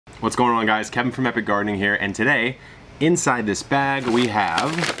What's going on, guys? Kevin from Epic Gardening here, and today, inside this bag, we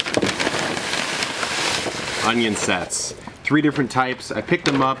have onion sets. 3 different types. I picked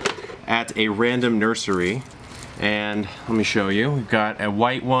them up at a random nursery, and let me show you. We've got a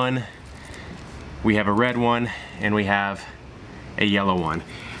white one, we have a red one, and we have a yellow one.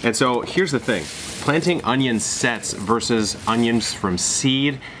 And so here's the thing. Planting onion sets versus onions from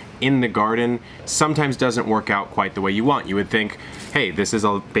seed in the garden sometimes doesn't work out quite the way you want. You would think, hey, this is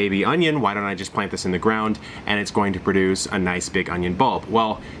a baby onion, why don't I just plant this in the ground and it's going to produce a nice big onion bulb?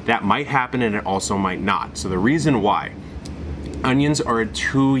 Well, that might happen and it also might not. So the reason why, onions are a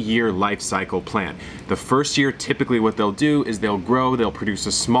 2-year life cycle plant. The first year, typically what they'll do is they'll grow, they'll produce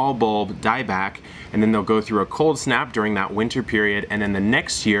a small bulb, die back, and then they'll go through a cold snap during that winter period, and then the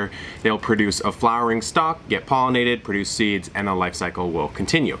next year they'll produce a flowering stalk, get pollinated, produce seeds, and the life cycle will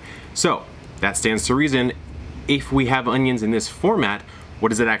continue. So that stands to reason, if we have onions in this format, what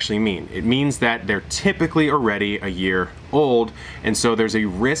does it actually mean? It means that they're typically already a year old, and so there's a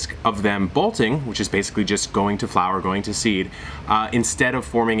risk of them bolting, which is basically just going to flower, going to seed, instead of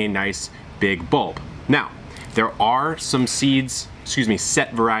forming a nice big bulb. Now, there are some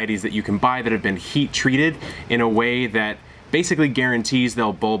set varieties that you can buy that have been heat treated in a way that basically guarantees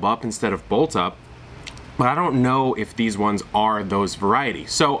they'll bulb up instead of bolt up. But I don't know if these ones are those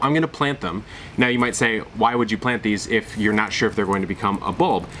varieties. So I'm gonna plant them. Now you might say, why would you plant these if you're not sure if they're going to become a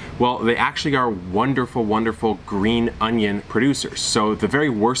bulb? Well, they actually are wonderful, wonderful green onion producers. So the very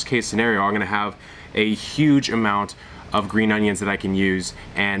worst case scenario, I'm gonna have a huge amount of green onions that I can use,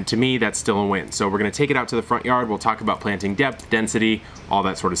 and to me, that's still a win. So we're gonna take it out to the front yard. We'll talk about planting depth, density, all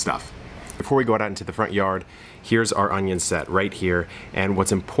that sort of stuff. Before we go out into the front yard, here's our onion set right here, and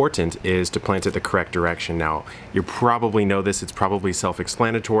what's important is to plant it the correct direction. Now, you probably know this, it's probably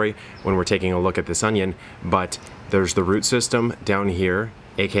self-explanatory when we're taking a look at this onion, but there's the root system down here,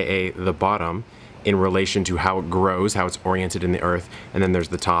 aka the bottom, in relation to how it grows, how it's oriented in the earth, and then there's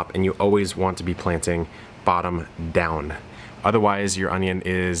the top, and you always want to be planting bottom down. Otherwise, your onion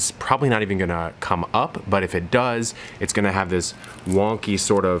is probably not even gonna come up, but if it does, it's gonna have this wonky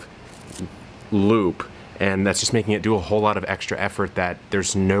sort of loop, and that's just making it do a whole lot of extra effort that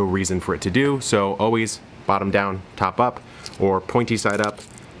there's no reason for it to do. So always bottom down, top up, or pointy side up,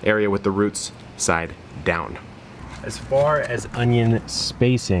 area with the roots side down. As far as onion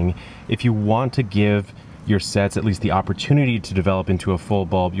spacing, if you want to give your sets at least the opportunity to develop into a full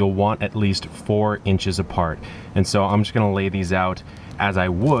bulb, you'll want at least 4 inches apart. And so I'm just gonna lay these out as I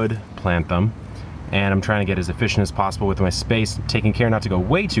would plant them. And I'm trying to get as efficient as possible with my space, taking care not to go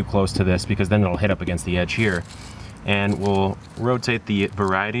way too close to this because then it'll hit up against the edge here. And we'll rotate the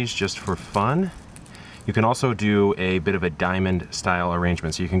varieties just for fun. You can also do a bit of a diamond style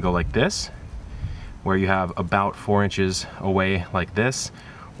arrangement. So you can go like this, where you have about 4 inches away like this,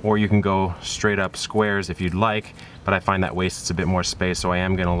 or you can go straight up squares if you'd like, but I find that wastes a bit more space, so I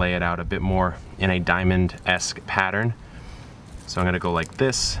am gonna lay it out a bit more in a diamond-esque pattern. So I'm gonna go like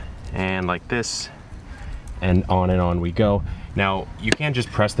this, and on we go. Now, you can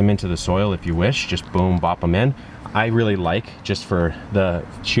just press them into the soil if you wish, just boom, bop them in. I really like, just for the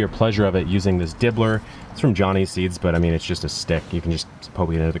sheer pleasure of it, using this dibbler. It's from Johnny's Seeds, but I mean, it's just a stick. You can just poke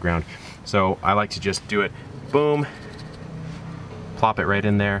it into the ground. So I like to just do it, boom, plop it right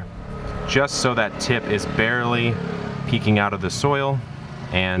in there, just so that tip is barely peeking out of the soil,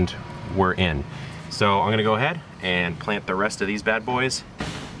 and we're in. So I'm gonna go ahead and plant the rest of these bad boys,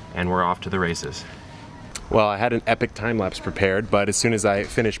 and we're off to the races. Well, I had an epic time lapse prepared, but as soon as I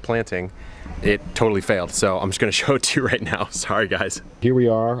finished planting, it totally failed. So I'm just gonna show it to you right now. Sorry, guys. Here we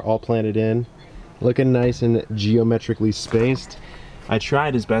are, all planted in, looking nice and geometrically spaced. I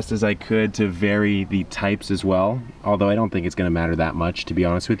tried as best as I could to vary the types as well, although I don't think it's gonna matter that much, to be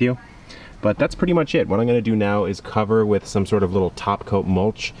honest with you. But that's pretty much it. What I'm gonna do now is cover with some sort of little top coat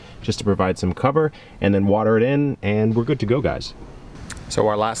mulch, just to provide some cover, and then water it in, and we're good to go, guys. So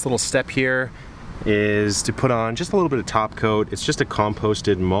our last little step here is to put on just a little bit of top coat. It's just a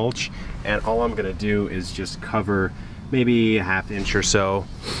composted mulch, and all I'm gonna do is just cover maybe a ½ inch or so,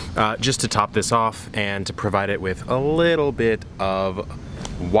 just to top this off and to provide it with a little bit of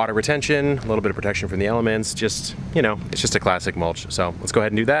water retention, a little bit of protection from the elements. Just, you know, it's just a classic mulch. So let's go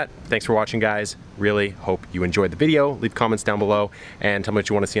ahead and do that. Thanks for watching, guys. Really hope you enjoyed the video. Leave comments down below and tell me what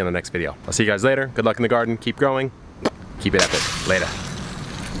you want to see on the next video. I'll see you guys later. Good luck in the garden. Keep growing. Keep it epic. Later.